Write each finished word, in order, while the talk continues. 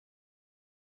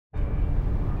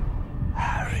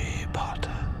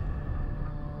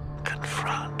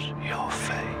your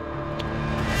fate.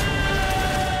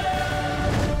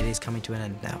 It is coming to an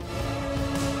end now.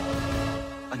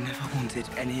 I never wanted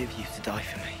any of you to die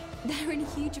for me. They're in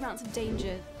huge amounts of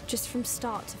danger. Just from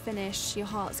start to finish, your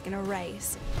heart's gonna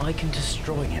race. I can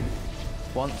destroy him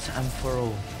once and for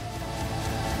all.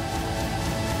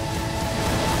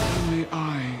 Only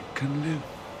I can live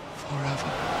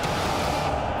forever.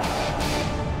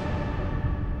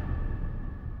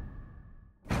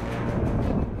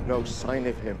 No sign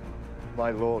of him,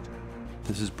 my lord.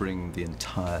 This is bringing the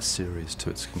entire series to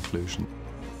its conclusion.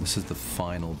 This is the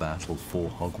final battle for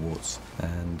Hogwarts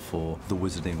and for the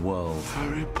wizarding world.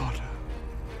 Harry Potter,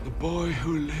 the boy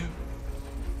who lived,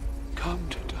 come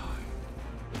to die.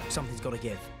 Something's got to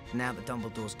give. Now that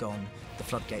Dumbledore's gone, the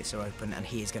floodgates are open, and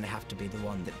he is going to have to be the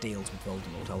one that deals with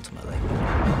Voldemort ultimately.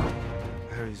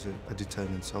 Harry's a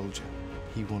determined soldier.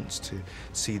 He wants to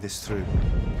see this through.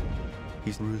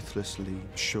 He's ruthlessly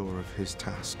sure of his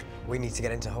task. We need to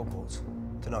get into Hogwarts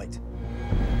tonight.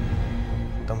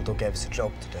 Dumbledore gave us a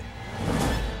job to do.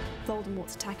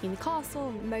 Voldemort's attacking the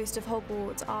castle. Most of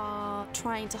Hogwarts are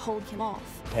trying to hold him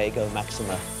off. Prego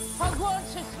Maxima.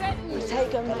 Hogwarts is threatened.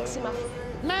 Prego Maxima.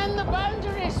 Man the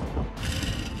boundaries.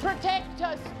 Protect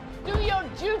us. Do your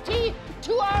duty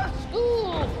to our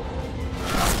school.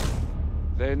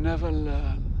 They never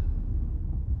learn.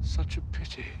 Such a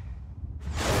pity.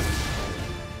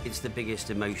 It's the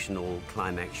biggest emotional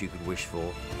climax you could wish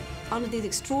for. Under these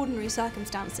extraordinary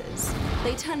circumstances,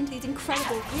 they turn into these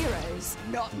incredible heroes.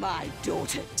 Not my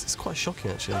daughter. It's quite shocking,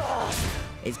 actually.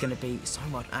 It's going to be so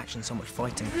much action, so much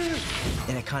fighting,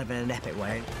 in a kind of an epic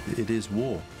way. It is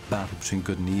war, battle between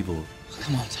good and evil.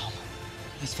 Come on, Tom.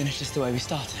 Let's finish this the way we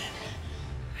started.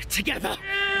 Together!